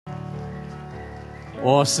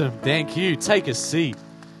Awesome. Thank you. Take a seat.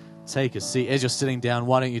 Take a seat. As you're sitting down,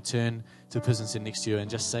 why don't you turn to the person sitting next to you and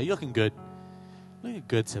just say, you're looking good. Looking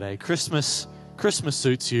good today. Christmas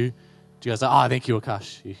suits you. Do you guys like, thank you,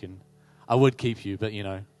 Akash. I would keep you, but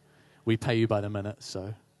we pay you by the minute,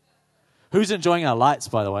 so. Who's enjoying our lights,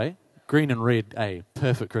 by the way? Green and red. Hey,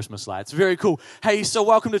 perfect Christmas lights. Very cool. Hey, so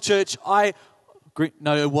welcome to church. It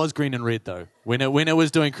was green and red, though. When it was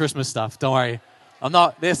doing Christmas stuff. Don't worry. I'm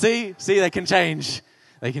not there. See, they can change.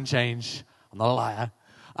 They can change. I'm not a liar.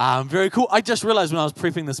 Very cool. I just realized when I was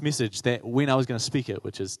prepping this message that when I was going to speak it,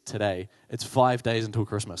 which is today, it's 5 days until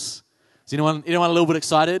Christmas. Is anyone a little bit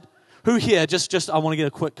excited? Who here, just I want to get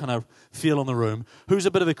a quick kind of feel on the room. Who's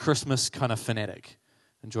a bit of a Christmas kind of fanatic?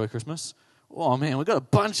 Enjoy Christmas? Oh, man, we've got a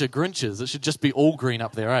bunch of Grinches. It should just be all green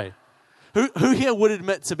up there, eh? Who here would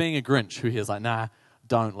admit to being a Grinch? Who here's like, nah,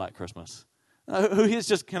 don't like Christmas? Who here's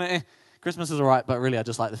just kind of, Christmas is all right, but really I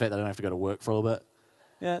just like the fact that I don't have to go to work for a little bit.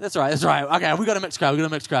 Yeah, that's right. Okay, we've got a mixed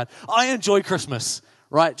crowd. I enjoy Christmas,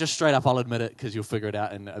 right? Just straight up, I'll admit it, because you'll figure it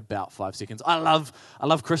out in about 5 seconds. I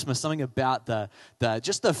love Christmas. Something about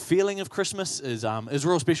just the feeling of Christmas is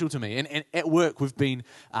real special to me. And at work, we've been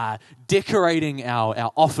decorating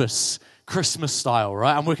our office Christmas style,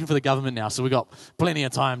 right? I'm working for the government now, so we've got plenty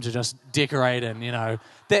of time to just decorate, and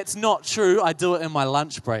that's not true. I do it in my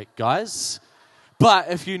lunch break, guys.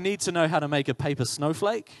 But if you need to know how to make a paper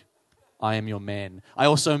snowflake, I am your man. I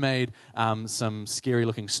also made some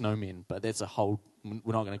scary-looking snowmen, but that's a whole.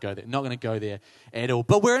 We're not going to go there. Not going to go there at all.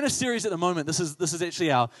 But we're in a series at the moment. This is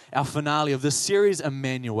actually our finale of this series,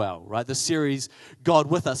 Emmanuel, right? The series God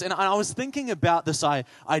with us. And I was thinking about this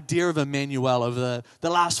idea of Emmanuel over the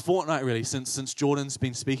last fortnight, really, since Jordan's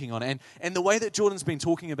been speaking on it. And the way that Jordan's been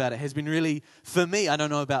talking about it has been really, for me, I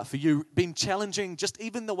don't know about for you, been challenging just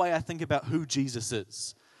even the way I think about who Jesus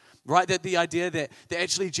is. Right, that the idea that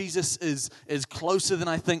actually Jesus is closer than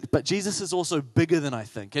I think, but Jesus is also bigger than I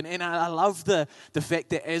think. And I love the fact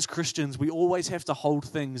that as Christians, we always have to hold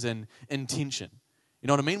things in tension. You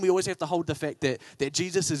know what I mean? We always have to hold the fact that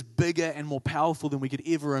Jesus is bigger and more powerful than we could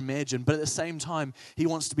ever imagine, but at the same time, he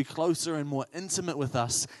wants to be closer and more intimate with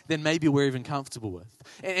us than maybe we're even comfortable with.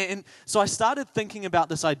 And so I started thinking about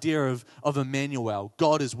this idea of Emmanuel,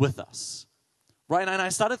 God is with us. Right, and I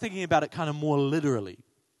started thinking about it kind of more literally.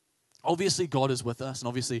 Obviously, God is with us, and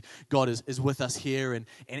obviously, God is with us here,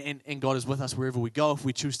 and God is with us wherever we go if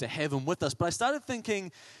we choose to have him with us. But I started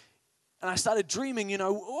thinking, and I started dreaming,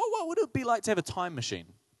 what would it be like to have a time machine?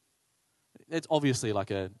 It's obviously like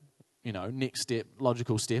a, next step,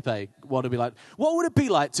 logical step, what would it be like? What would it be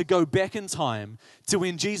like to go back in time to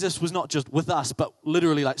when Jesus was not just with us, but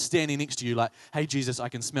literally like standing next to you, like, hey, Jesus, I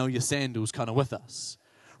can smell your sandals kind of with us?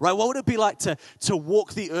 Right? What would it be like to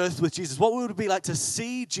walk the earth with Jesus? What would it be like to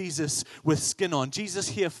see Jesus with skin on? Jesus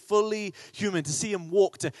here fully human, to see him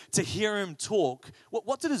walk, to hear him talk.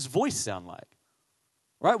 What did his voice sound like?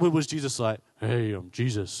 Right? Was Jesus like, hey, I'm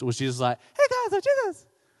Jesus? Or was Jesus like, hey guys, I'm Jesus?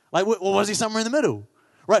 Like, or was he somewhere in the middle?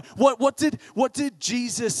 Right? What did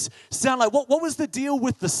Jesus sound like? What was the deal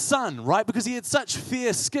with the sun, right? Because he had such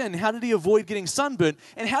fair skin. How did he avoid getting sunburnt?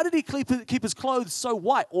 And how did he keep his clothes so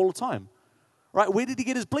white all the time? Right, where did he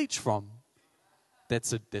get his bleach from?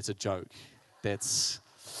 That's a joke. That's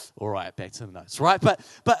all right. Back to the notes, right? But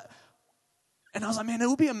and I was like, man, it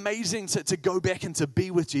would be amazing to go back and to be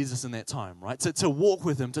with Jesus in that time, right? To walk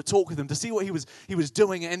with him, to talk with him, to see what he was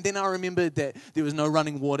doing. And then I remembered that there was no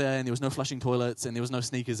running water, and there was no flushing toilets, and there was no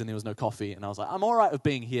sneakers, and there was no coffee. And I was like, I'm all right with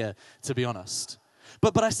being here, to be honest.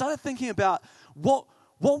 But I started thinking about what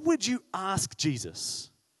would you ask Jesus?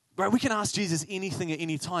 Right, we can ask Jesus anything at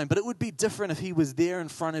any time, but it would be different if he was there in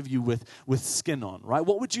front of you with skin on, right?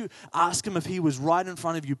 What would you ask him if he was right in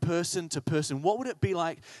front of you, person to person? What would it be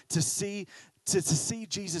like to see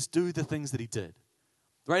Jesus do the things that he did?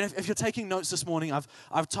 Right? If you're taking notes this morning,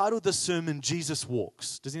 I've titled this sermon "Jesus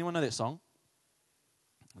Walks." Does anyone know that song?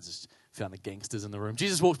 I just found the gangsters in the room.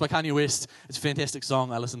 Jesus Walks by Kanye West. It's a fantastic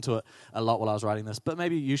song. I listened to it a lot while I was writing this, but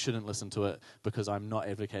maybe you shouldn't listen to it because I'm not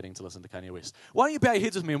advocating to listen to Kanye West. Why don't you bow your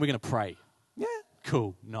heads with me and we're going to pray? Yeah?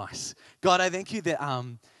 Cool. Nice. God, I thank you that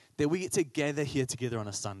we get to gather here together on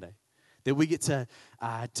a Sunday. That we get to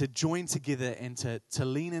join together and to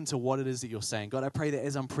lean into what it is that you're saying. God, I pray that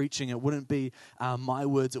as I'm preaching, it wouldn't be my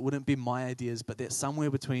words, it wouldn't be my ideas, but that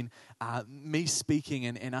somewhere between me speaking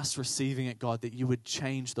and us receiving it, God, that you would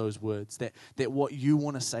change those words, that what you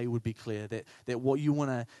want to say would be clear, that what you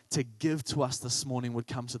want to give to us this morning would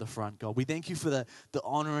come to the front, God. We thank you for the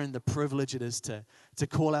honor and the privilege it is to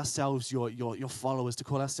call ourselves your followers, to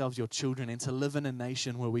call ourselves your children, and to live in a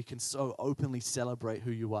nation where we can so openly celebrate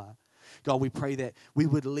who you are. God, we pray that we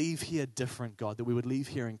would leave here different, God, that we would leave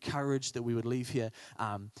here encouraged, that we would leave here,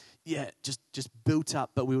 just built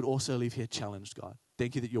up, but we would also leave here challenged, God.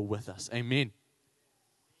 Thank you that you're with us. Amen.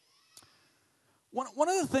 One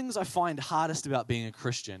of the things I find hardest about being a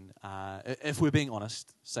Christian, if we're being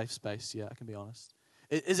honest, safe space, yeah, I can be honest,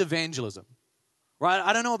 is evangelism. Right?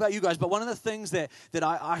 I don't know about you guys, but one of the things that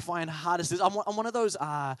I find hardest is I'm one of those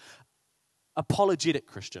apologetic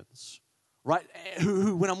Christians, right?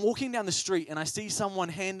 Who, when I'm walking down the street and I see someone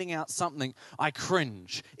handing out something, I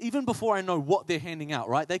cringe, even before I know what they're handing out,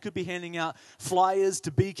 right? They could be handing out flyers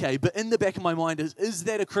to BK, but in the back of my mind is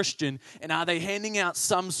that a Christian, and are they handing out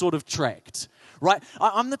some sort of tract? Right?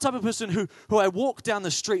 I'm the type of person who I walk down the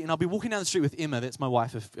street, and I'll be walking down the street with Emma, that's my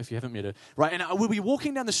wife if you haven't met her, right? And we'll be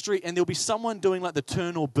walking down the street, and there'll be someone doing like the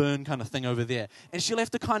turn or burn kind of thing over there, and she'll have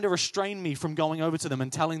to kind of restrain me from going over to them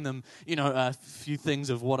and telling them, a few things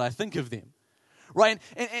of what I think of them, right?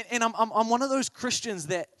 And I'm one of those Christians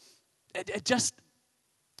that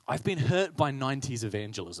I've been hurt by 90s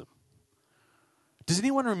evangelism. Does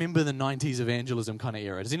anyone remember the 90s evangelism kind of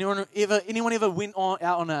era? Does anyone ever went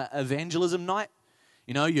out on an evangelism night?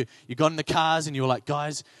 You got in the cars and you were like,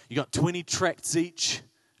 guys, you got 20 tracts each.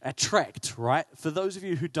 A tract, right? For those of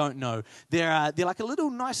you who don't know, they're like a little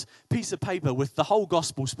nice piece of paper with the whole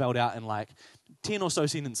gospel spelled out in like 10 or so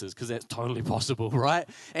sentences, because that's totally possible, right?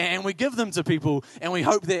 And we give them to people, and we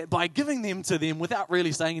hope that by giving them to them without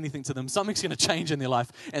really saying anything to them, something's going to change in their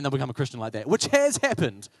life, and they'll become a Christian like that, which has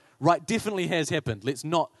happened, right? Definitely has happened. Let's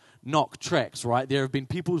not knock tracts, right? There have been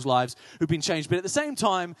people's lives who've been changed, but at the same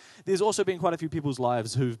time, there's also been quite a few people's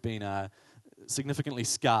lives who've been significantly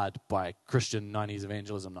scarred by Christian 90s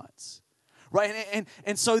evangelism nights. Right,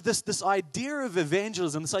 and so this idea of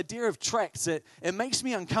evangelism, this idea of tracts, it makes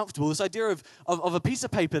me uncomfortable. This idea of a piece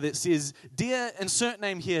of paper that says, dear insert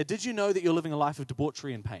name here, did you know that you're living a life of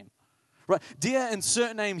debauchery and pain? Right, dear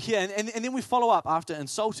insert name here, and then we follow up after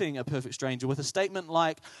insulting a perfect stranger with a statement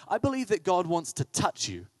like, I believe that God wants to touch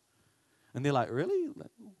you. And they're like, really?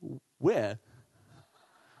 Where?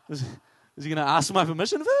 Is he going to ask my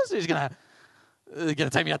permission first? Is he going to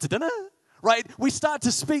take me out to dinner? Right? We start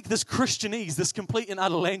to speak this Christianese, this complete and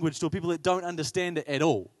utter language to people that don't understand it at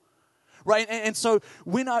all. Right? And so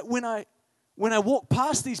when I walk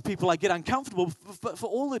past these people, I get uncomfortable. But for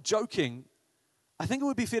all the joking, I think it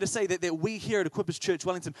would be fair to say that we here at Equippers Church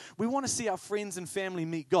Wellington, we want to see our friends and family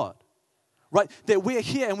meet God. Right? That we're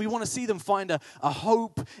here and we want to see them find a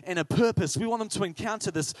hope and a purpose. We want them to encounter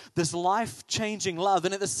this life-changing love.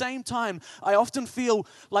 And at the same time, I often feel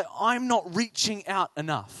like I'm not reaching out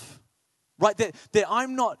enough. Right? That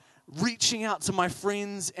I'm not reaching out to my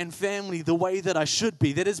friends and family the way that I should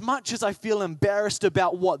be. That as much as I feel embarrassed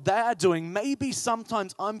about what they are doing, maybe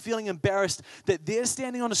sometimes I'm feeling embarrassed that they're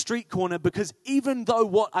standing on a street corner, because even though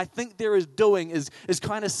what I think they're doing is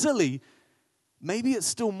kind of silly, maybe it's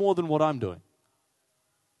still more than what I'm doing.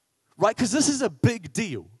 Right? Because this is a big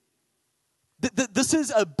deal. This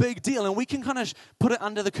is a big deal, and we can kind of put it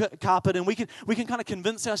under the carpet, and we can kind of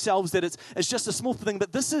convince ourselves that it's just a small thing,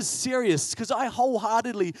 but this is serious, because I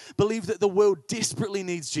wholeheartedly believe that the world desperately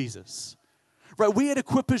needs Jesus. Right? We at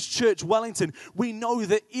Equippers Church Wellington, we know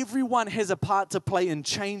that everyone has a part to play in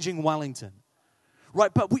changing Wellington.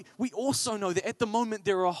 Right? But we also know that at the moment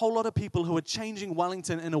there are a whole lot of people who are changing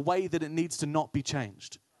Wellington in a way that it needs to not be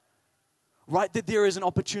changed. Right, that there is an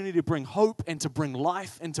opportunity to bring hope and to bring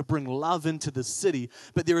life and to bring love into the city,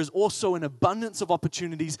 but there is also an abundance of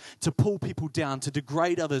opportunities to pull people down, to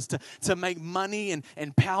degrade others, to make money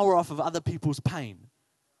and power off of other people's pain.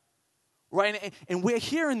 Right, and we're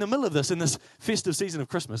here in the middle of this, in this festive season of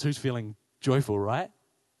Christmas. Who's feeling joyful, right?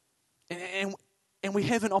 And we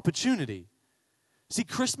have an opportunity. See,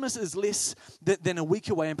 Christmas is less than a week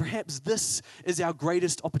away, and perhaps this is our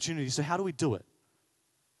greatest opportunity. So how do we do it?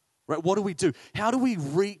 Right? What do we do? How do we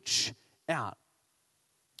reach out?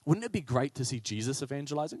 Wouldn't it be great to see Jesus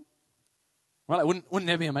evangelizing? Right? Like, wouldn't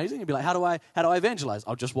that be amazing? You'd be like, how do I evangelize?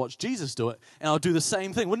 I'll just watch Jesus do it, and I'll do the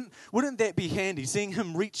same thing. Wouldn't that be handy? Seeing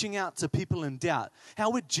him reaching out to people in doubt.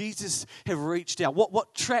 How would Jesus have reached out?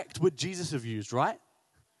 What tract would Jesus have used? Right?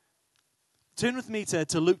 Turn with me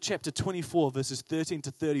to Luke chapter 24, verses 13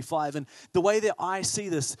 to 35. And the way that I see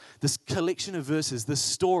this collection of verses, this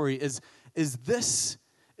story, is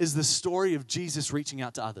the story of Jesus reaching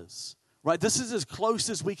out to others. Right? This is as close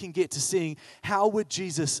as we can get to seeing how would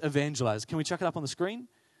Jesus evangelize. Can we chuck it up on the screen?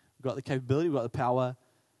 We've got the capability, we've got the power.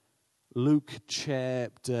 Luke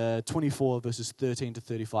chapter 24, verses 13 to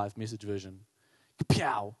 35, Message version.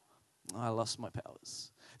 Kapow! I lost my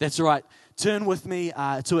powers. That's all right. Turn with me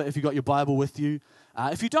to it if you've got your Bible with you.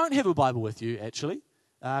 If you don't have a Bible with you, actually,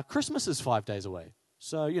 Christmas is 5 days away.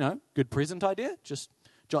 So, good present idea. Just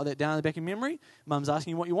jot that down in the back of memory. Mum's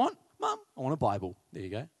asking you what you want. Mum, I want a Bible. There you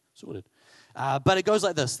go. Sorted. But it goes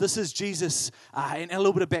like this. This is Jesus, and a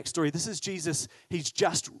little bit of backstory. This is Jesus. He's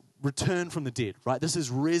just returned from the dead, right? This is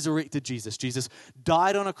resurrected Jesus. Jesus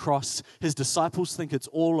died on a cross. His disciples think it's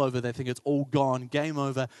all over. They think it's all gone, game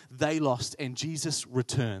over. They lost, and Jesus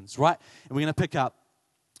returns, right? And we're going to pick up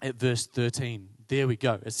at verse 13. There we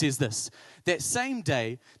go. It says this. That same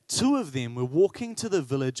day, 2 of them were walking to the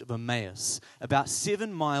village of Emmaus, about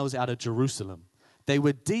 7 miles out of Jerusalem. They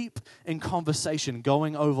were deep in conversation,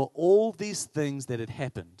 going over all these things that had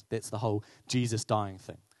happened. That's the whole Jesus dying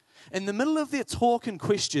thing. In the middle of their talk and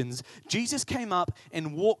questions, Jesus came up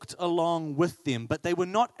and walked along with them, but they were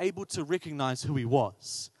not able to recognize who he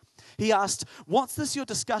was. He asked, "What's this you're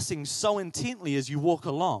discussing so intently as you walk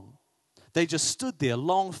along?" They just stood there,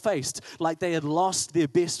 long-faced, like they had lost their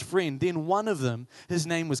best friend. Then one of them, his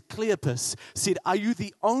name was Cleopas, said, "Are you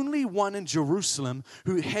the only one in Jerusalem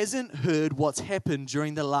who hasn't heard what's happened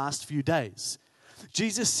during the last few days?"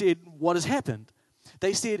 Jesus said, "What has happened?"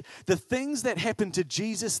 They said, "The things that happened to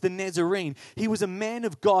Jesus the Nazarene. He was a man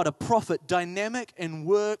of God, a prophet, dynamic in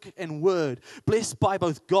work and word, blessed by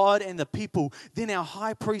both God and the people. Then our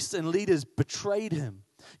high priests and leaders betrayed him,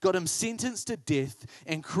 got him sentenced to death,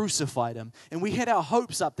 and crucified him. And we had our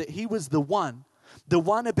hopes up that he was the one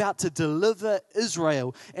about to deliver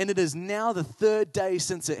Israel. And it is now the 3rd day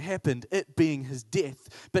since it happened, it being his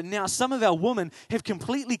death. But now some of our women have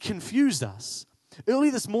completely confused us. Early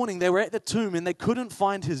this morning, they were at the tomb and they couldn't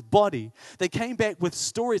find his body. They came back with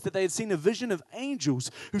stories that they had seen a vision of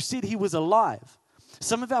angels who said he was alive.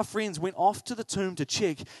 Some of our friends went off to the tomb to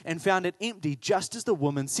check and found it empty, just as the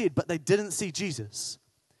woman said, but they didn't see Jesus."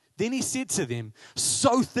 Then he said to them,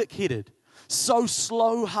 "So thick-headed, so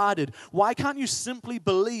slow-hearted, why can't you simply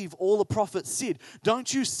believe all the prophets said?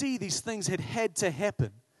 Don't you see these things had to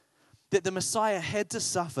happen, that the Messiah had to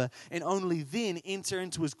suffer and only then enter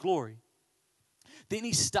into his glory?" Then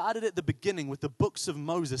he started at the beginning with the books of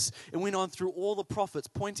Moses and went on through all the prophets,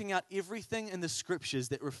 pointing out everything in the scriptures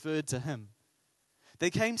that referred to him. They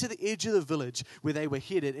came to the edge of the village where they were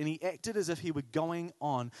headed, and he acted as if he were going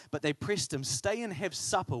on, but they pressed him, "Stay and have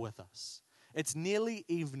supper with us. It's nearly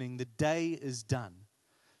evening, the day is done."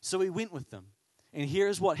 So he went with them. And here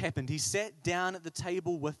is what happened. He sat down at the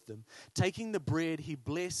table with them. Taking the bread, he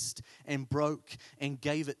blessed and broke and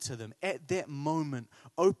gave it to them. At that moment,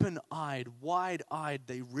 open-eyed, wide-eyed,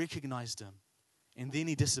 they recognized him. And then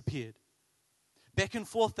he disappeared. Back and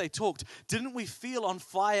forth they talked. "Didn't we feel on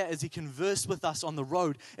fire as he conversed with us on the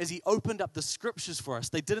road, as he opened up the scriptures for us?"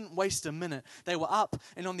 They didn't waste a minute. They were up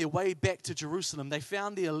and on their way back to Jerusalem. They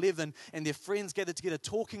found the 11 and their friends gathered together,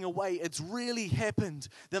 talking away. "It's really happened.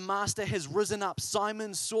 The master has risen up.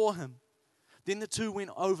 Simon saw him." Then the 2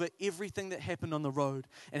 went over everything that happened on the road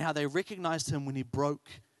and how they recognized him when he broke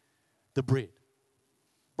the bread.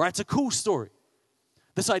 Right? It's a cool story.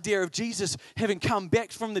 This idea of Jesus having come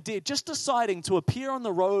back from the dead, just deciding to appear on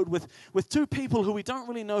the road with 2 people who we don't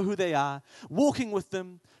really know who they are, walking with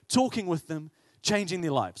them, talking with them, changing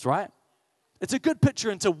their lives, right? It's a good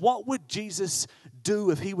picture into what would Jesus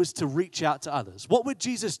do if he was to reach out to others? What would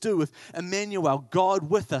Jesus do with Emmanuel, God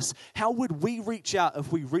with us? How would we reach out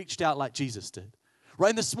if we reached out like Jesus did? Right,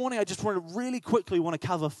 and this morning I just want to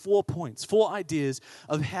cover 4 points, 4 ideas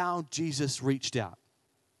of how Jesus reached out.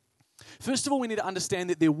 First of all, we need to understand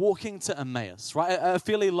that they're walking to Emmaus, right? A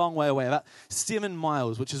fairly long way away, about 7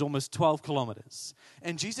 miles, which is almost 12 kilometers.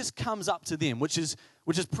 And Jesus comes up to them, which is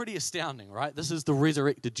pretty astounding, right? This is the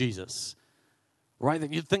resurrected Jesus,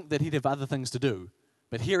 right? You'd think that he'd have other things to do.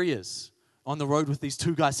 But here he is on the road with these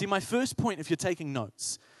 2 guys. See, my first point, if you're taking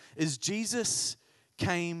notes, is Jesus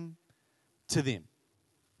came to them.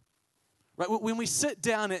 Right? When we sit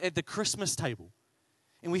down at the Christmas table,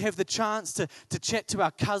 and we have the chance to chat to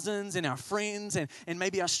our cousins and our friends and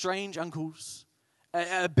maybe our strange uncles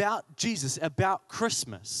about Jesus, about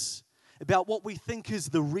Christmas, about what we think is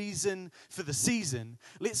the reason for the season.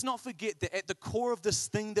 Let's not forget that at the core of this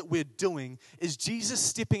thing that we're doing is Jesus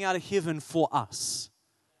stepping out of heaven for us.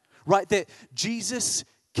 Right? That Jesus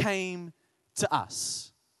came to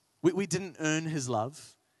us. We didn't earn his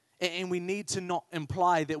love, and we need to not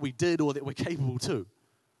imply that we did or that we're capable to.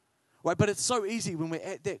 Right, but it's so easy when we're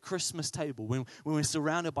at that Christmas table, when we're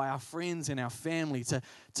surrounded by our friends and our family, to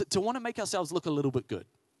want to make ourselves look a little bit good.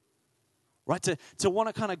 Right, to want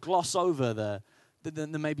to kind of gloss over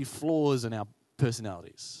the maybe flaws in our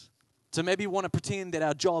personalities. To maybe want to pretend that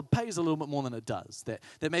our job pays a little bit more than it does.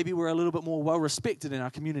 That maybe we're a little bit more well-respected in our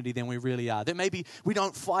community than we really are. That maybe we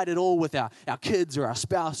don't fight at all with our kids or our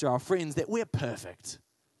spouse or our friends. That we're perfect.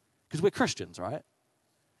 Because we're Christians, right?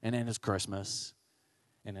 And then it's Christmas.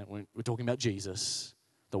 And we're talking about Jesus,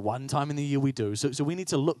 the one time in the year we do. So we need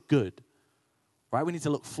to look good, right? We need to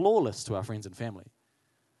look flawless to our friends and family.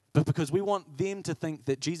 But because we want them to think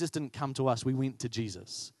that Jesus didn't come to us, we went to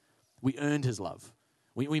Jesus. We earned his love.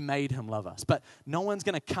 We made him love us. But no one's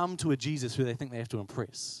going to come to a Jesus who they think they have to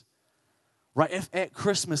impress. Right? If at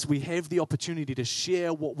Christmas we have the opportunity to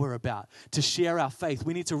share what we're about, to share our faith,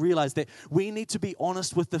 we need to realize that we need to be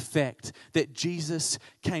honest with the fact that Jesus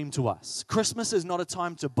came to us. Christmas is not a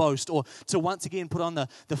time to boast or to once again put on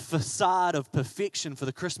the facade of perfection for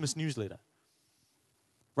the Christmas newsletter.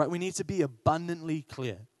 Right? We need to be abundantly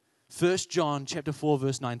clear. 1 John chapter 4,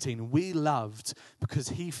 verse 19, we loved because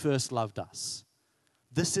he first loved us.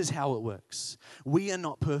 This is how it works. We are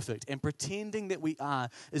not perfect, and pretending that we are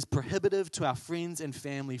is prohibitive to our friends and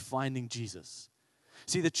family finding Jesus.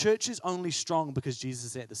 See, the church is only strong because Jesus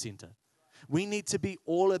is at the center. We need to be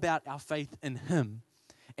all about our faith in him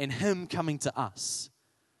and him coming to us.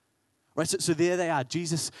 Right? So there they are.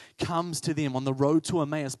 Jesus comes to them on the road to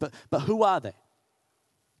Emmaus, but who are they?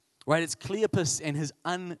 Right? It's Cleopas and his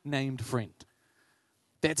unnamed friend.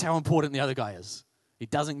 That's how important the other guy is. He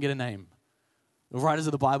doesn't get a name. The writers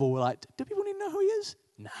of the Bible were like, do people need to know who he is?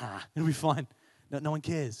 Nah, it'll be fine. No one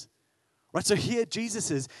cares. Right, so here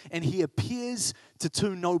Jesus is, and he appears to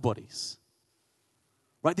two nobodies.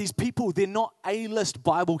 Right, these people, they're not A-list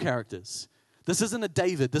Bible characters. This isn't a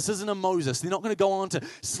David. This isn't a Moses. They're not going to go on to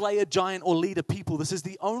slay a giant or lead a people. This is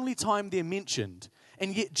the only time they're mentioned,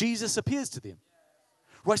 and yet Jesus appears to them.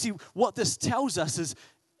 Right, see, what this tells us is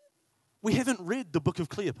we haven't read the book of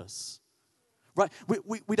Cleopas. Right,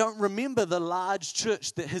 we don't remember the large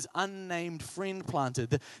church that his unnamed friend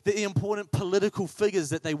planted, the important political figures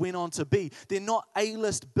that they went on to be. They're not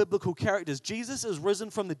A-list biblical characters. Jesus is risen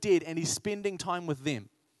from the dead and he's spending time with them.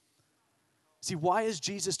 See, why is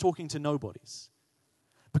Jesus talking to nobodies?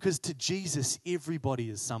 Because to Jesus, everybody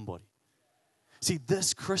is somebody. See,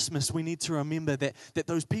 this Christmas, we need to remember that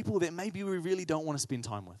those people that maybe we really don't want to spend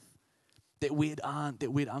time with, that weird aunt,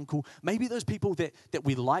 that weird uncle, maybe those people that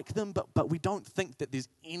we like them, but we don't think that there's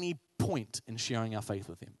any point in sharing our faith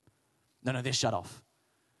with them. No, they're shut off.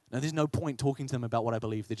 No, there's no point talking to them about what I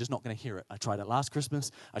believe. They're just not going to hear it. I tried it last Christmas.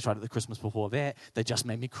 I tried it the Christmas before that. They just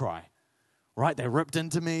made me cry. Right? They ripped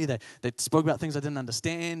into me. They spoke about things I didn't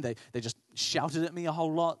understand. They just shouted at me a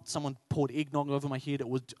whole lot. Someone poured eggnog over my head.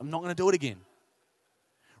 I'm not going to do it again.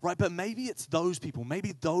 Right? But maybe it's those people.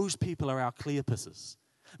 Maybe those people are our Cleopases.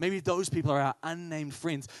 Maybe those people are our unnamed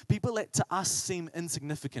friends, people that to us seem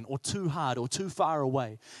insignificant or too hard or too far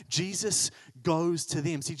away. Jesus goes to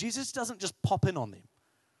them. See, Jesus doesn't just pop in on them.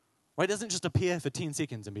 Right? He doesn't just appear for 10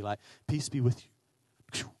 seconds and be like, peace be with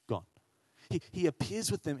you. Gone. He appears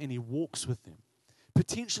with them and he walks with them.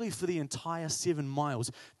 Potentially for the entire 7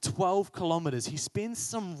 miles, 12 kilometers. He spends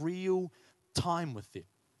some real time with them.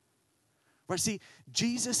 Right? See,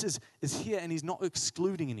 Jesus is here and he's not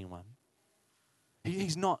excluding anyone.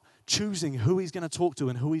 He's not choosing who he's going to talk to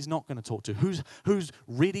and who he's not going to talk to, who's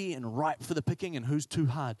ready and ripe for the picking and who's too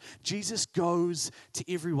hard. Jesus goes to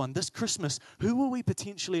everyone. This Christmas, who are we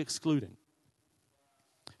potentially excluding?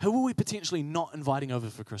 Who are we potentially not inviting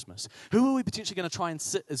over for Christmas? Who are we potentially going to try and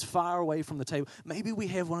sit as far away from the table? Maybe we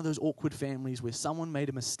have one of those awkward families where someone made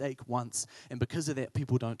a mistake once and because of that,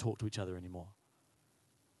 people don't talk to each other anymore.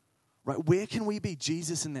 Right, where can we be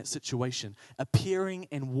Jesus in that situation, appearing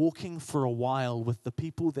and walking for a while with the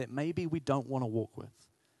people that maybe we don't want to walk with?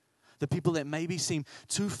 The people that maybe seem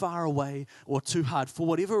too far away or too hard. For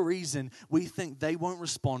whatever reason, we think they won't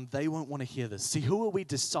respond, they won't want to hear this. See, who are we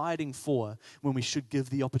deciding for when we should give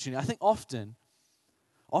the opportunity? I think often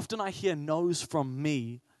I hear no's from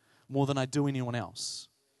me more than I do anyone else.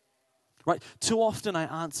 Right, too often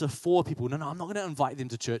I answer for people. No, I'm not going to invite them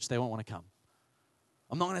to church, they won't want to come.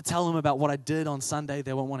 I'm not going to tell them about what I did on Sunday.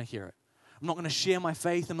 They won't want to hear it. I'm not going to share my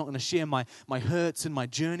faith. I'm not going to share my hurts and my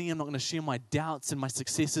journey. I'm not going to share my doubts and my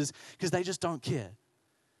successes because they just don't care.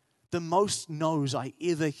 The most no's I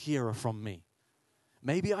ever hear are from me.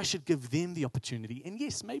 Maybe I should give them the opportunity. And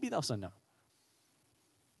yes, maybe they'll say no.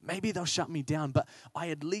 Maybe they'll shut me down, but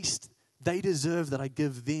they deserve that I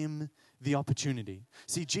give them the opportunity.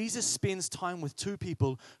 See, Jesus spends time with two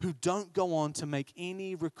people who don't go on to make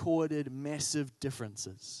any recorded massive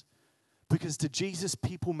differences. Because to Jesus,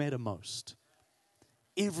 people matter most.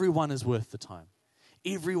 Everyone is worth the time.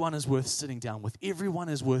 Everyone is worth sitting down with. Everyone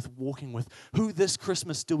is worth walking with. Who this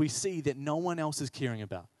Christmas do we see that no one else is caring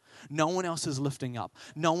about? No one else is lifting up.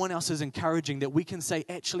 No one else is encouraging that we can say,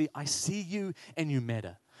 actually, I see you and you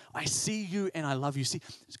matter. I see you and I love you. See,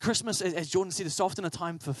 Christmas, as Jordan said, is often a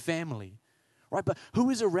time for family, right? But who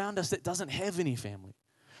is around us that doesn't have any family?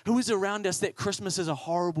 Who is around us that Christmas is a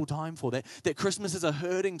horrible time for, that Christmas is a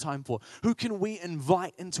hurting time for? Who can we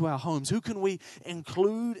invite into our homes? Who can we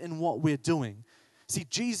include in what we're doing? See,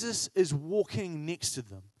 Jesus is walking next to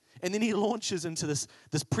them. And then he launches into this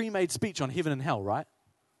pre-made speech on heaven and hell, right?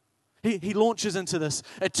 He launches into this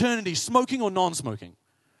eternity, smoking or non-smoking,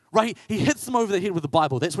 right? He hits them over the head with the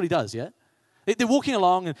Bible. That's what he does, yeah? They're walking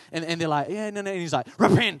along and they're like, yeah, no. And he's like,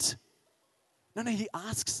 repent. No, he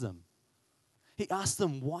asks them. He asks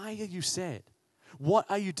them, why are you sad? What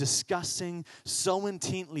are you discussing so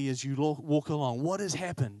intently as you walk along? What has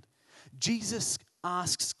happened? Jesus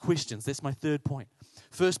asks questions. That's my third point.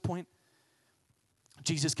 First point,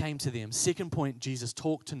 Jesus came to them. Second point, Jesus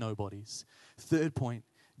talked to nobodies. Third point,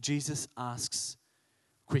 Jesus asks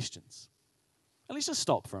questions. And let's just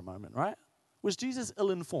stop for a moment, right? Was Jesus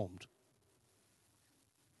ill-informed?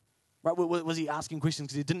 Right? Was he asking questions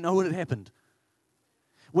because he didn't know what had happened?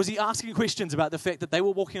 Was he asking questions about the fact that they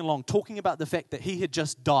were walking along, talking about the fact that he had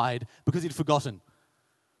just died because he'd forgotten?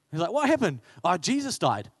 He's like, what happened? Oh, Jesus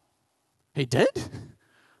died. He did?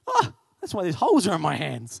 Oh, that's why these holes are in my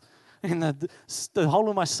hands. And the hole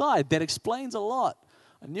in my side, that explains a lot.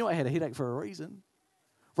 I knew I had a headache for a reason.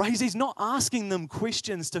 Right? He's not asking them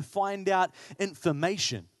questions to find out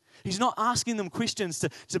information. He's not asking them questions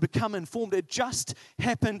to become informed. It just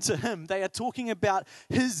happened to him. They are talking about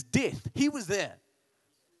his death. He was there.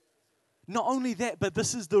 Not only that, but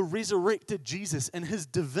this is the resurrected Jesus and his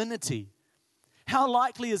divinity. How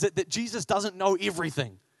likely is it that Jesus doesn't know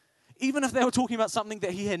everything? Even if they were talking about something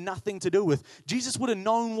that he had nothing to do with, Jesus would have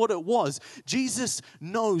known what it was. Jesus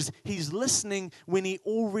knows. He's listening when he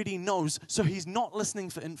already knows, so he's not listening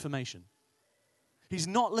for information. He's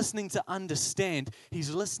not listening to understand. He's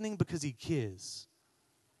listening because he cares.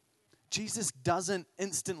 Jesus doesn't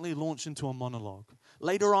instantly launch into a monologue.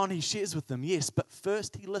 Later on, he shares with them, yes, but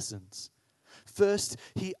first he listens. First,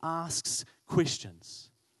 he asks questions.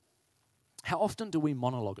 How often do we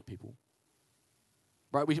monologue at people?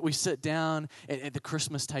 Right, we sit down at the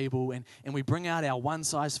Christmas table and we bring out our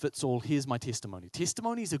one-size-fits-all, here's my testimony.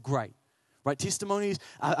 Testimonies are great, right? Testimonies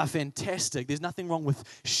are fantastic. There's nothing wrong with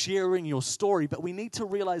sharing your story, but we need to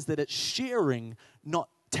realize that it's sharing, not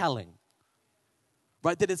telling.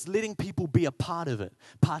 Right, that it's letting people be a part of it,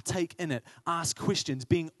 partake in it, ask questions,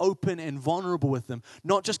 being open and vulnerable with them,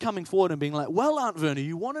 not just coming forward and being like, well, Aunt Verna,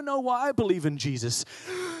 you want to know why I believe in Jesus?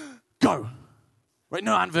 Go. Right,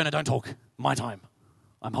 no, Aunt Verna, don't talk. My time.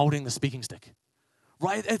 I'm holding the speaking stick.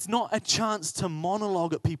 Right, it's not a chance to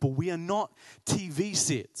monologue at people. We are not TV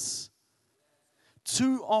sets.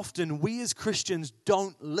 Too often, we as Christians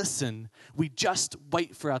don't listen. We just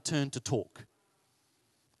wait for our turn to talk.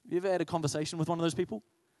 You ever had a conversation with one of those people?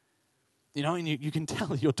 You know, and you can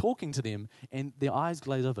tell you're talking to them and their eyes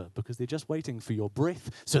glaze over because they're just waiting for your breath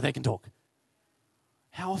so they can talk.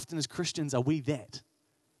 How often as Christians are we that?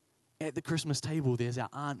 At the Christmas table, there's our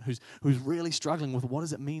aunt who's really struggling with what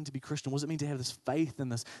does it mean to be Christian? What does it mean to have this faith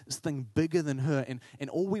and this thing bigger than her? And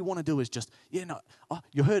all we want to do is just,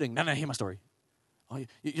 you're hurting. No, hear my story. Oh,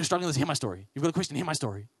 you're struggling with this, hear my story. You've got a question, hear my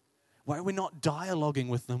story. Why are we not dialoguing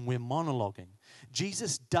with them? We're monologuing.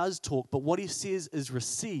 Jesus does talk, but what he says is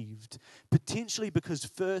received, potentially because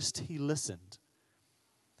first he listened.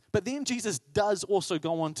 But then Jesus does also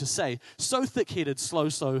go on to say, so thick-headed, so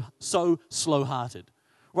slow-hearted,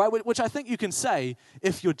 right? Which I think you can say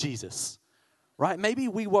if you're Jesus, right? Maybe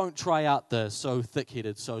we won't try out the so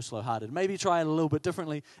thick-headed, so slow-hearted. Maybe try it a little bit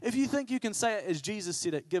differently. If you think you can say it as Jesus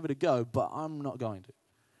said it, give it a go, but I'm not going to,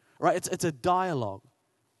 right? It's a dialogue.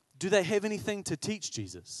 Do they have anything to teach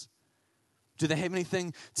Jesus? Do they have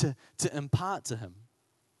anything to impart to him?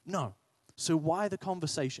 No. So why the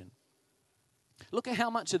conversation? Look at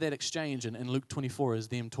how much of that exchange in Luke 24 is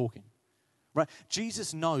them talking. Right?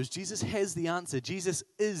 Jesus knows. Jesus has the answer. Jesus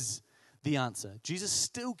is the answer. Jesus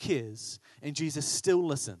still cares and Jesus still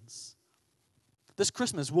listens. This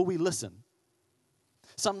Christmas, will we listen?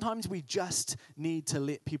 Sometimes we just need to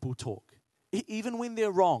let people talk, even when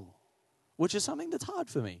they're wrong, which is something that's hard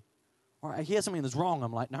for me. Or I hear something that's wrong.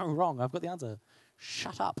 I'm like, no, wrong. I've got the answer.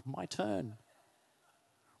 Shut up. My turn.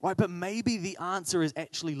 Right? But maybe the answer is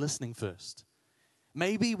actually listening first.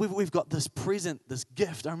 Maybe we've got this present, this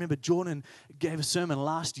gift. I remember Jordan gave a sermon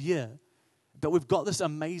last year. But we've got this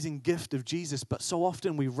amazing gift of Jesus. But so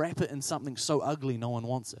often we wrap it in something so ugly no one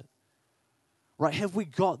wants it. Right? Have we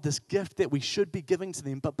got this gift that we should be giving to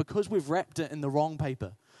them, but because we've wrapped it in the wrong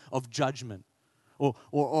paper of judgment,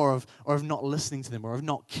 or of not listening to them, or of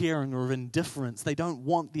not caring, or of indifference. They don't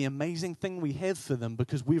want the amazing thing we have for them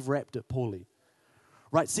because we've wrapped it poorly.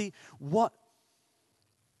 Right? See,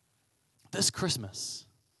 this Christmas,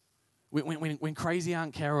 when Crazy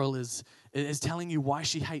Aunt Carol is is telling you why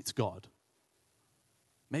she hates God.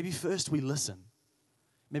 Maybe first we listen.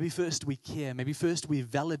 Maybe first we care. Maybe first we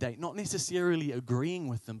validate, not necessarily agreeing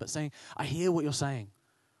with them, but saying, I hear what you're saying.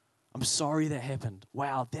 I'm sorry that happened.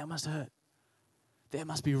 Wow, that must hurt. That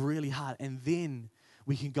must be really hard. And then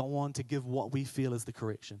we can go on to give what we feel is the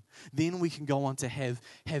correction. Then we can go on to have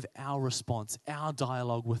our response, our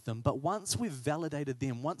dialogue with them. But once we've validated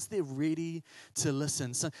them, once they're ready to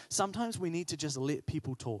listen, so sometimes we need to just let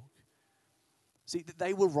people talk. See,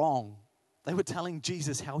 they were wrong. They were telling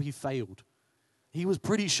Jesus how he failed. He was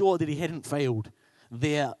pretty sure that he hadn't failed.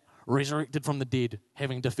 They're resurrected from the dead,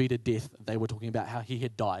 having defeated death. They were talking about how he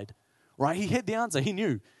had died. Right? He had the answer. He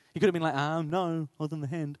knew. He could have been like, no, hold in the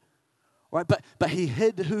hand. Right? But he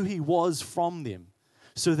hid who he was from them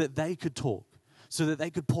so that they could talk, so that they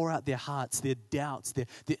could pour out their hearts, their doubts, their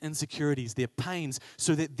insecurities, their pains,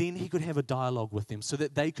 so that then he could have a dialogue with them, so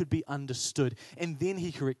that they could be understood. And then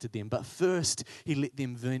he corrected them. But first, he let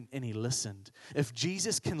them vent and he listened. If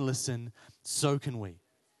Jesus can listen, so can we.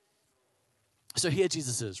 So here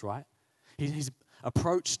Jesus is, right? He's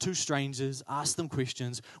approached two strangers, asked them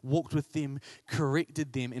questions, walked with them,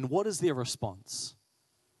 corrected them. And what is their response?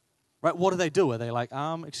 Right? What do? Are they like,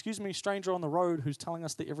 excuse me, stranger on the road who's telling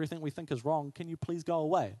us that everything we think is wrong, can you please go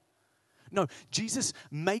away? No, Jesus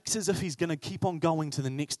makes as if he's going to keep on going to the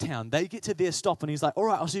next town. They get to their stop and he's like, all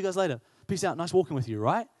right, I'll see you guys later. Peace out, nice walking with you,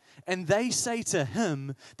 right? And they say to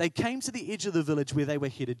him, they came to the edge of the village where they were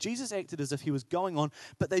headed. Jesus acted as if he was going on,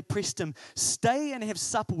 but they pressed him, stay and have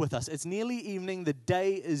supper with us. It's nearly evening, the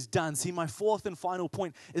day is done. See, my fourth and final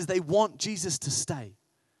point is they want Jesus to stay.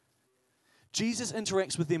 Jesus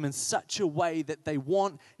interacts with them in such a way that they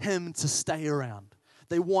want him to stay around.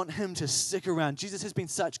 They want him to stick around. Jesus has been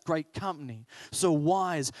such great company, so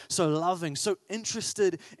wise, so loving, so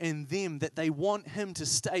interested in them that they want him to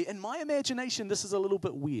stay. In my imagination, this is a little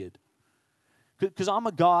bit weird. Because I'm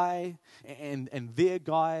a guy, and they're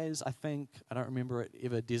guys, I think. I don't remember it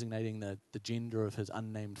ever designating the gender of his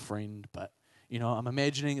unnamed friend, but, I'm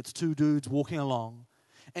imagining it's two dudes walking along.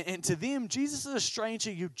 And to them, Jesus is a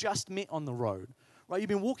stranger you just met on the road. Right? You've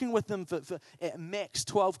been walking with them for at max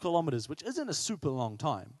 12 kilometers, which isn't a super long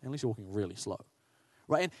time, unless you're walking really slow.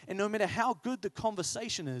 Right? And no matter how good the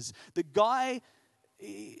conversation is, the guy,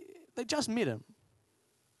 they just met him.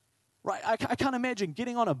 Right? I can't imagine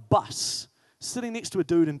getting on a bus, sitting next to a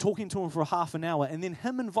dude and talking to him for half an hour, and then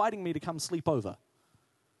him inviting me to come sleep over.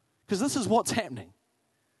 Because this is what's happening.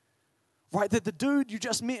 Right? That the dude you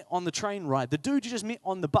just met on the train ride, the dude you just met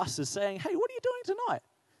on the bus is saying, hey, what are you doing tonight?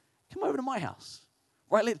 Come over to my house.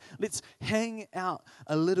 Right, let's hang out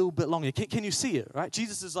a little bit longer. Can you see it, right?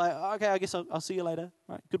 Jesus is like, okay, I guess I'll see you later.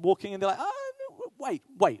 Right, good walking. And they're like, oh, wait.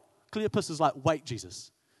 Cleopas is like, wait,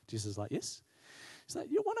 Jesus. Jesus is like, yes. He's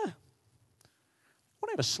like, you want to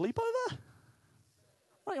have a sleepover?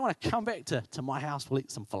 Right, you want to come back to my house? We'll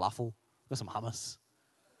eat some falafel, got some hummus.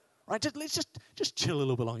 Right, let's just chill a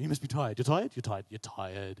little bit longer. You must be tired. You're tired? You're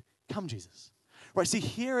tired. Come, Jesus. Right, see,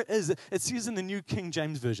 here it is. It says in the New King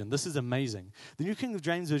James Version, this is amazing. The New King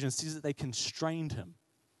James Version says that they constrained him,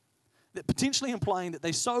 that potentially implying that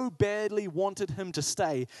they so badly wanted him to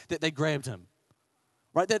stay that they grabbed him.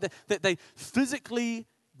 Right, that they physically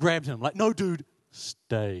grabbed him. Like, no, dude,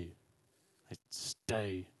 stay.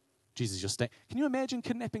 Stay. Jesus, just stay. Can you imagine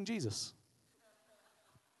kidnapping Jesus?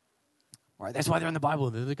 Right, that's why they're in the Bible.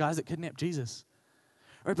 They're the guys that kidnapped Jesus.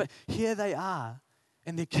 Right, but here they are.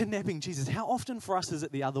 And they're kidnapping Jesus. How often for us is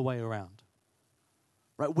it the other way around?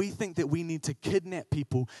 Right? We think that we need to kidnap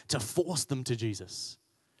people to force them to Jesus.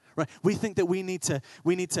 Right? We think that we need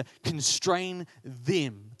to constrain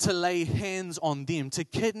them, to lay hands on them, to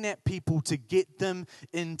kidnap people to get them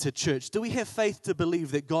into church. Do we have faith to believe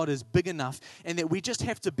that God is big enough and that we just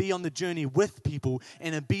have to be on the journey with people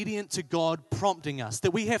and obedient to God prompting us?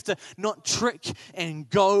 That we have to not trick and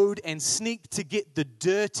goad and sneak to get the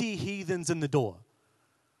dirty heathens in the door?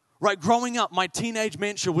 Right, growing up, my teenage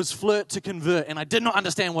mantra was flirt to convert, and I did not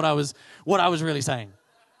understand what I was really saying.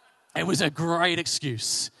 It was a great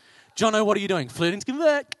excuse. Jono, what are you doing? Flirting to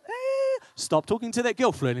convert. Stop talking to that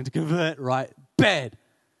girl. Flirting to convert, right? Bad.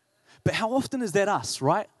 But how often is that us,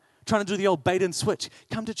 right? Trying to do the old bait and switch.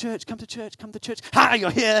 Come to church, come to church, come to church. Ha,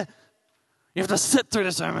 you're here. You have to sit through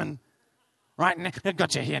the sermon. Right, I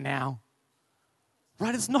got you here now.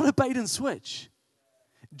 Right, it's not a bait and switch.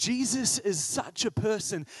 Jesus is such a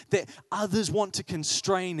person that others want to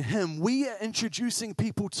constrain him. We are introducing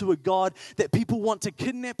people to a God that people want to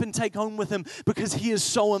kidnap and take home with him because he is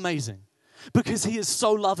so amazing. because he is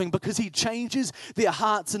so loving, because he changes their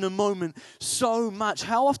hearts in a moment so much.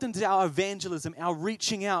 How often does our evangelism, our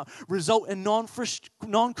reaching out, result in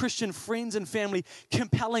non-Christian friends and family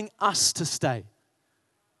compelling us to stay?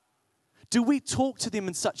 Do we talk to them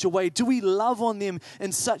in such a way? Do we love on them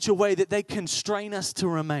in such a way that they constrain us to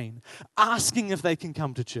remain, asking if they can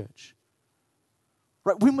come to church?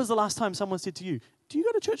 Right? When was the last time someone said to you, do you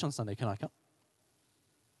go to church on Sunday? Can I come?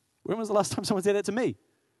 When was the last time someone said that to me?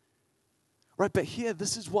 Right, but here,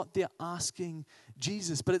 this is what they're asking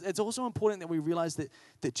Jesus. But it's also important that we realize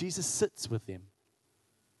that Jesus sits with them.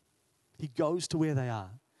 He goes to where they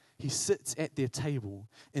are. He sits at their table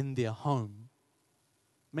in their home.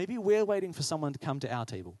 Maybe we're waiting for someone to come to our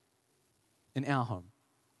table, in our home,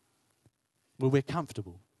 where we're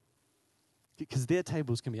comfortable. Because their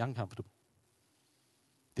tables can be uncomfortable.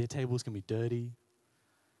 Their tables can be dirty.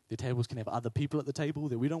 Their tables can have other people at the table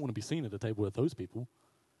that we don't want to be seen at the table with those people.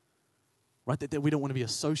 Right? That we don't want to be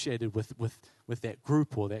associated with that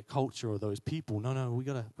group or that culture or those people. No,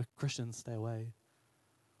 we're Christians, stay away.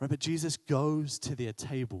 Right? But Jesus goes to their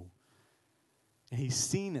table, and he's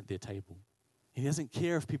seen at their table. He doesn't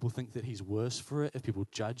care if people think that he's worse for it, if people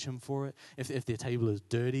judge him for it, if their table is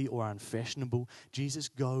dirty or unfashionable. Jesus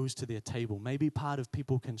goes to their table. Maybe part of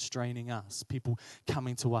people constraining us, people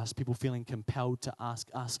coming to us, people feeling compelled to ask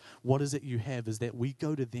us, what is it you have, is that we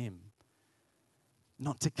go to them.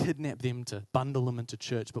 Not to kidnap them, to bundle them into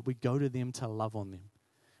church, but we go to them to love on them.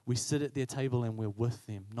 We sit at their table and we're with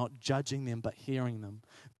them, not judging them, but hearing them,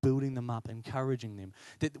 building them up, encouraging them.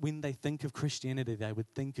 That when they think of Christianity, they would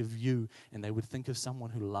think of you, and they would think of someone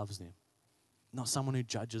who loves them. Not someone who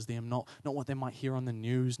judges them, not what they might hear on the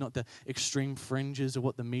news, not the extreme fringes or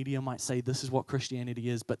what the media might say, this is what Christianity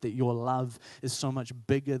is, but that your love is so much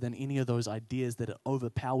bigger than any of those ideas that it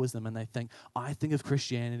overpowers them, and they think, I think of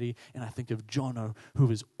Christianity, and I think of Jono, who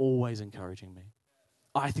is always encouraging me.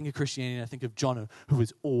 I think of Christianity and I think of Jono, who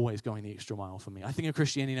is always going the extra mile for me. I think of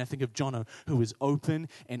Christianity and I think of Jono, who is open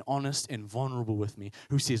and honest and vulnerable with me,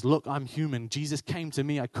 who says, look, I'm human. Jesus came to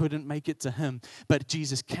me. I couldn't make it to him, but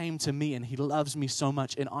Jesus came to me and he loves me so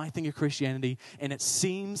much. And I think of Christianity and it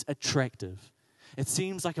seems attractive. It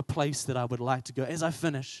seems like a place that I would like to go. As I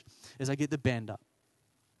finish, as I get the band up,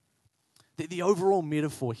 the overall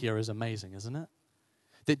metaphor here is amazing, isn't it?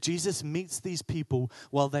 That Jesus meets these people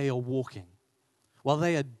while they are walking, while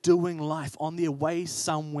they are doing life on their way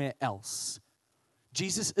somewhere else.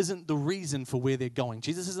 Jesus isn't the reason for where they're going.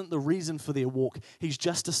 Jesus isn't the reason for their walk. He's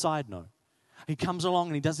just a side note. He comes along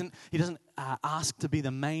and he doesn't ask to be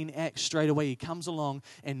the main act straight away. He comes along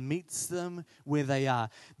and meets them where they are.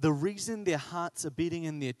 The reason their hearts are beating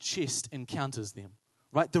in their chest encounters them.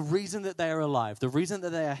 Right? The reason that they are alive, the reason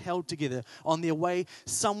that they are held together on their way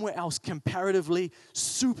somewhere else comparatively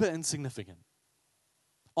super insignificant.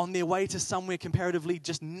 On their way to somewhere comparatively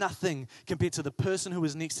just nothing compared to the person who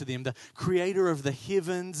is next to them, the creator of the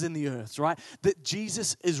heavens and the earth, right? That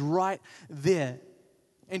Jesus is right there.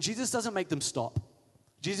 And Jesus doesn't make them stop.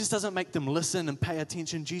 Jesus doesn't make them listen and pay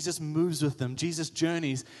attention. Jesus moves with them. Jesus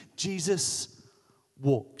journeys. Jesus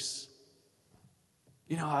walks.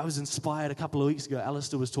 You know, I was inspired a couple of weeks ago.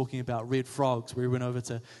 Alistair was talking about red frogs, where he went over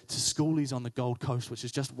to schoolies on the Gold Coast, which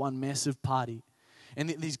is just one massive party. And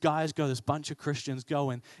these guys go, this bunch of Christians go,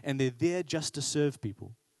 and they're there just to serve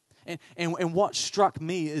people. And what struck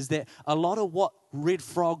me is that a lot of what red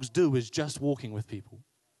frogs do is just walking with people.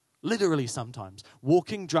 Literally sometimes.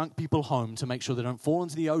 Walking drunk people home to make sure they don't fall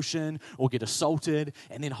into the ocean or get assaulted,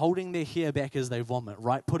 and then holding their hair back as they vomit,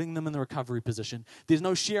 right? Putting them in the recovery position. There's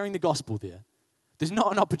no sharing the gospel there. There's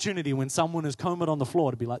not an opportunity when someone is comated on the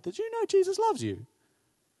floor to be like, did you know Jesus loves you?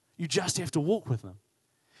 You just have to walk with them.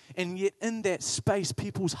 And yet in that space,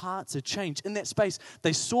 people's hearts are changed. In that space,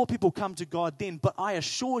 they saw people come to God then. But I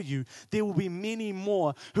assure you, there will be many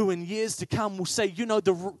more who in years to come will say, you know,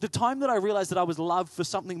 the time that I realized that I was loved for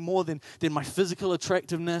something more than my physical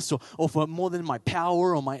attractiveness or for more than my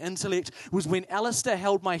power or my intellect was when Alistair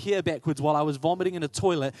held my hair backwards while I was vomiting in a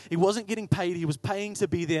toilet. He wasn't getting paid. He was paying to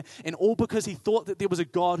be there. And all because he thought that there was a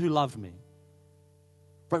God who loved me.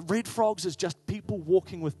 But red frogs is just people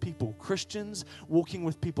walking with people, Christians walking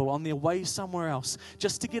with people on their way somewhere else,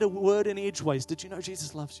 just to get a word in edgeways. Did you know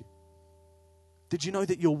Jesus loves you? Did you know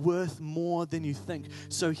that you're worth more than you think?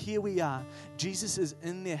 So here we are. Jesus is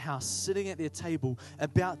in their house, sitting at their table,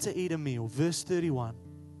 about to eat a meal. Verse 31.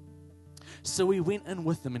 So he went in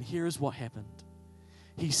with them, and here is what happened.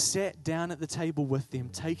 He sat down at the table with them,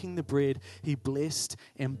 taking the bread, he blessed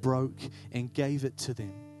and broke and gave it to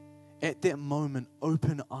them. At that moment,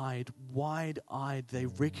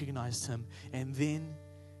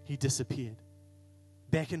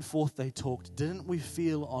 Back and forth they talked. Didn't we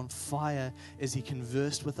feel on fire as he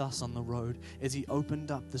conversed with us on the road, as he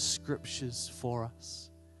opened up the scriptures for us?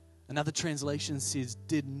 Another translation says,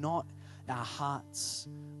 did not our hearts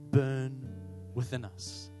burn within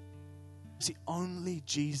us? See, only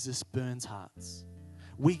Jesus burns hearts.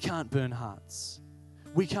 We can't burn hearts.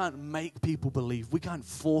 We can't make people believe. We can't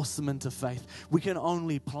force them into faith. We can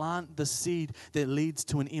only plant the seed that leads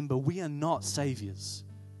to an ember. We are not saviors.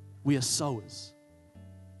 We are sowers.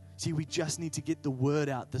 See, we just need to get the word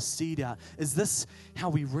out, the seed out. Is this how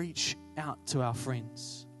we reach out to our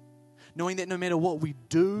friends? Knowing that no matter what we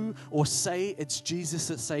do or say, it's Jesus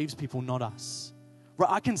that saves people, not us.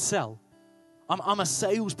 Right? I can sell. I'm a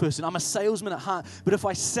salesperson. I'm a salesman at heart. But if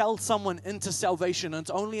I sell someone into salvation, it's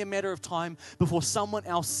only a matter of time before someone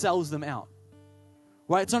else sells them out.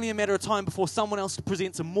 Right? It's only a matter of time before someone else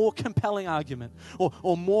presents a more compelling argument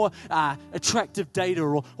or more attractive data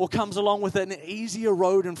or comes along with an easier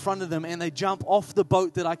road in front of them and they jump off the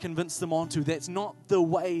boat that I convinced them onto. That's not the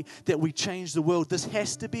way that we change the world. This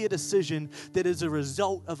has to be a decision that is a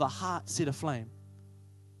result of a heart set aflame.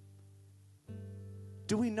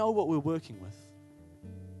 Do we know what we're working with?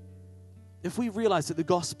 If we realize that the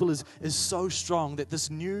gospel is so strong, that this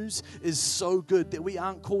news is so good, that we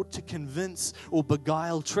aren't called to convince or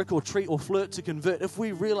beguile, trick or treat or flirt to convert, if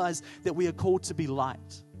we realize that we are called to be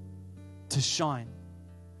light, to shine,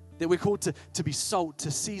 that we're called to be salt,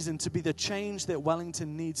 to season, to be the change that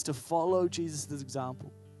Wellington needs to follow Jesus'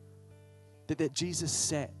 example, that Jesus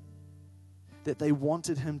sat, that they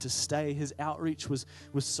wanted him to stay. His outreach was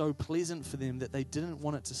so pleasant for them that they didn't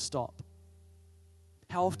want it to stop.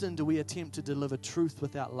 How often do we attempt to deliver truth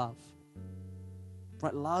without love?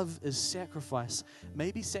 Right? Love is sacrifice.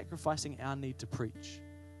 Maybe sacrificing our need to preach,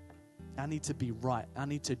 our need to be right, our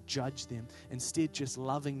need to judge them. Instead, just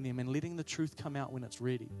loving them and letting the truth come out when it's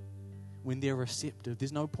ready, when they're receptive.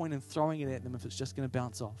 There's no point in throwing it at them if it's just going to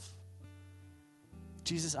bounce off.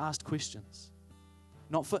 Jesus asked questions,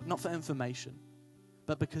 not for information,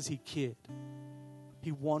 but because he cared.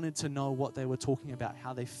 He wanted to know what they were talking about,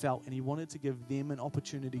 how they felt, and he wanted to give them an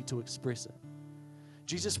opportunity to express it.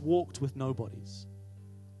 Jesus walked with nobodies.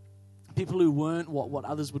 People who weren't what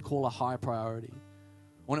others would call a high priority.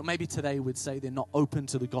 Or maybe today we'd say they're not open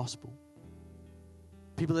to the gospel.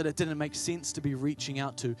 People that it didn't make sense to be reaching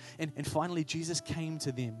out to. And finally, Jesus came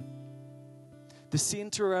to them. The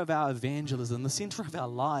center of our evangelism, the center of our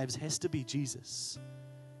lives has to be Jesus.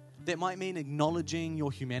 That might mean acknowledging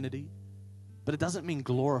your humanity, but it doesn't mean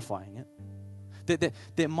glorifying it.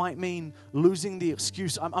 That might mean losing the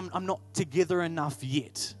excuse, I'm not together enough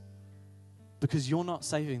yet, because you're not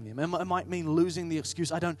saving them. It might mean losing the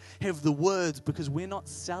excuse, I don't have the words, because we're not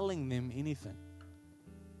selling them anything.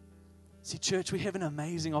 See, church, we have an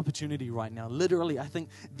amazing opportunity right now. Literally, I think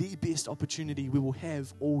the best opportunity we will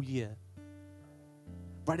have all year.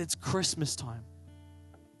 Right? It's Christmas time.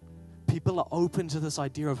 People are open to this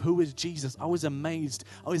idea of who is Jesus. I was amazed.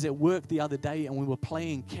 I was at work the other day and we were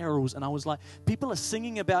playing carols and I was like, people are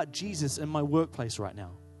singing about Jesus in my workplace right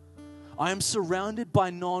now. I am surrounded by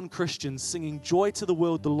non-Christians singing, joy to the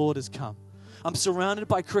world, the Lord has come. I'm surrounded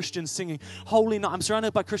by Christians singing, holy night. I'm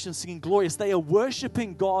surrounded by Christians singing, glorious. They are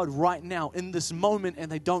worshiping God right now in this moment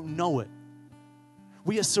and they don't know it.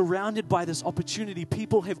 We are surrounded by this opportunity.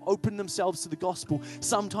 People have opened themselves to the gospel,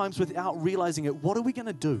 sometimes without realizing it. What are we going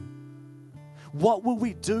to do? What will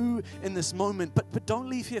we do in this moment? But don't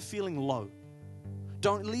leave here feeling low.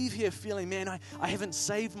 Don't leave here feeling, man, I haven't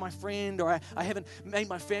saved my friend, or I haven't made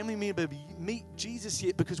my family member meet Jesus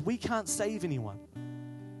yet, because we can't save anyone.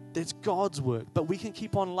 That's God's work, but we can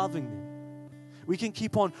keep on loving them. We can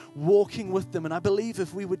keep on walking with them. And I believe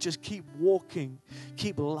if we would just keep walking,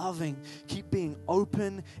 keep loving, keep being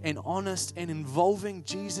open and honest and involving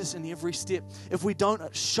Jesus in every step, if we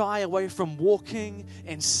don't shy away from walking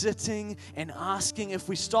and sitting and asking, if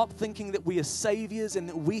we stop thinking that we are saviors and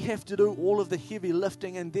that we have to do all of the heavy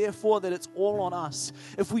lifting and therefore that it's all on us,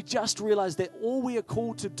 if we just realize that all we are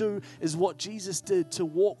called to do is what Jesus did, to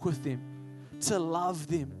walk with them, to love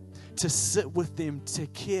them, to sit with them, to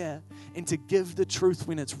care, and to give the truth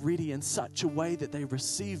when it's ready in such a way that they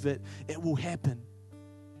receive it, it will happen.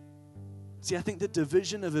 See, I think the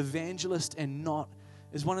division of evangelist and not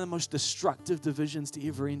is one of the most destructive divisions to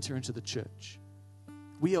ever enter into the church.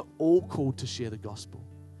 We are all called to share the gospel.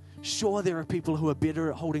 Sure, there are people who are better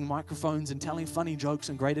at holding microphones and telling funny jokes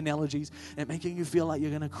and great analogies and making you feel like you're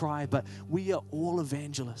going to cry, but we are all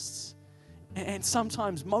evangelists. And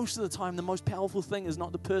sometimes, most of the time, the most powerful thing is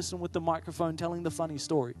not the person with the microphone telling the funny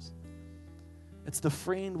stories. It's the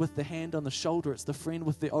friend with the hand on the shoulder. It's the friend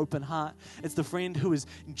with the open heart. It's the friend who is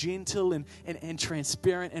gentle and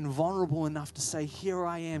transparent and vulnerable enough to say, here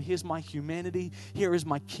I am. Here's my humanity. Here is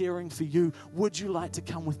my caring for you. Would you like to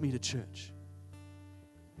come with me to church?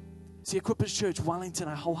 See, Equippers Church Wellington,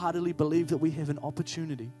 I wholeheartedly believe that we have an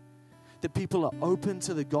opportunity, that people are open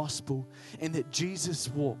to the gospel and that Jesus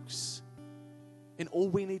walks. And all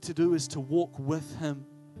we need to do is to walk with him,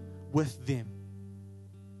 with them.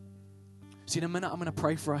 See, in a minute, I'm going to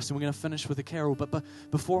pray for us and we're going to finish with a carol. But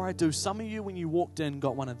before I do, some of you, when you walked in,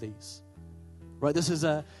 got one of these. Right, this is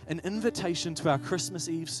an invitation to our Christmas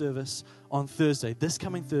Eve service on Thursday, this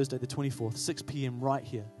coming Thursday, the 24th, 6 p.m. right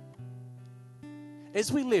here.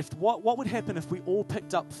 As we left, what would happen if we all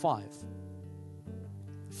picked up 5?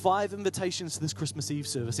 5 invitations to this Christmas Eve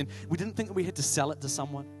service. And we didn't think that we had to sell it to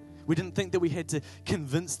someone. We didn't think that we had to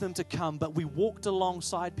convince them to come, but we walked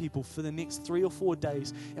alongside people for the next 3 or 4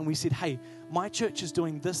 days and we said, hey, my church is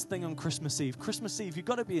doing this thing on Christmas Eve. Christmas Eve, you've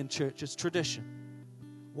got to be in church. It's tradition.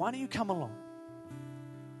 Why don't you come along?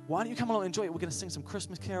 Why don't you come along and enjoy it? We're going to sing some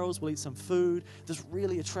Christmas carols. We'll eat some food. This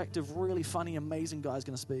really attractive, really funny, amazing guy is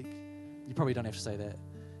going to speak. You probably don't have to say that.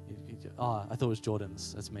 I thought it was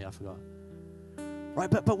Jordan's. That's me. I forgot. Right,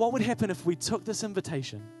 but what would happen if we took this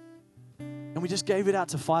invitation and we just gave it out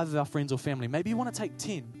to 5 of our friends or family? Maybe you want to take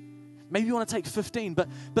 10. Maybe you want to take 15. But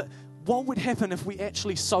what would happen if we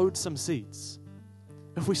actually sowed some seeds?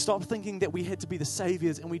 If we stopped thinking that we had to be the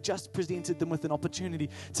saviors and we just presented them with an opportunity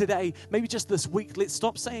today, maybe just this week, let's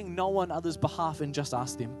stop saying no on others' behalf and just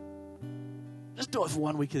ask them. Just do it for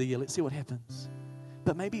 1 week of the year. Let's see what happens.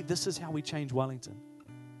 But maybe this is how we change Wellington.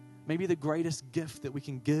 Maybe the greatest gift that we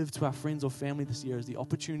can give to our friends or family this year is the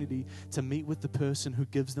opportunity to meet with the person who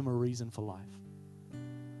gives them a reason for life.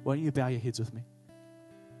 Why don't you bow your heads with me?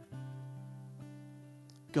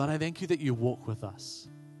 God, I thank you that you walk with us.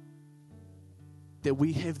 That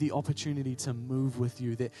we have the opportunity to move with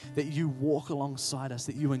you, that you walk alongside us,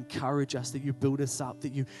 that you encourage us, that you build us up,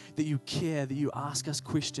 that you care, that you ask us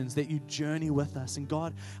questions, that you journey with us. And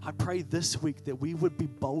God, I pray this week that we would be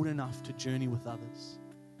bold enough to journey with others.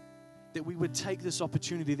 That we would take this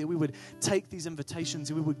opportunity, that we would take these invitations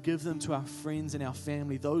and we would give them to our friends and our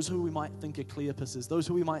family, those who we might think are Cleopas's, those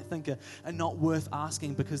who we might think are not worth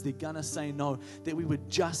asking because they're going to say no, that we would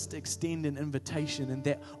just extend an invitation and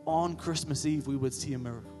that on Christmas Eve we would see a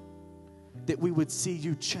miracle. That we would see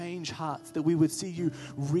you change hearts, that we would see you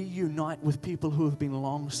reunite with people who have been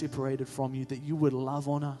long separated from you, that you would love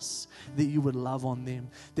on us, that you would love on them,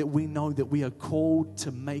 that we know that we are called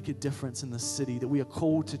to make a difference in the city, that we are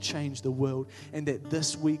called to change the world, and that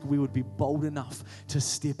this week we would be bold enough to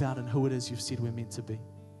step out in who it is you've said we're meant to be.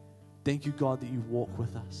 Thank you, God, that you walk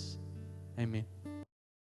with us. Amen.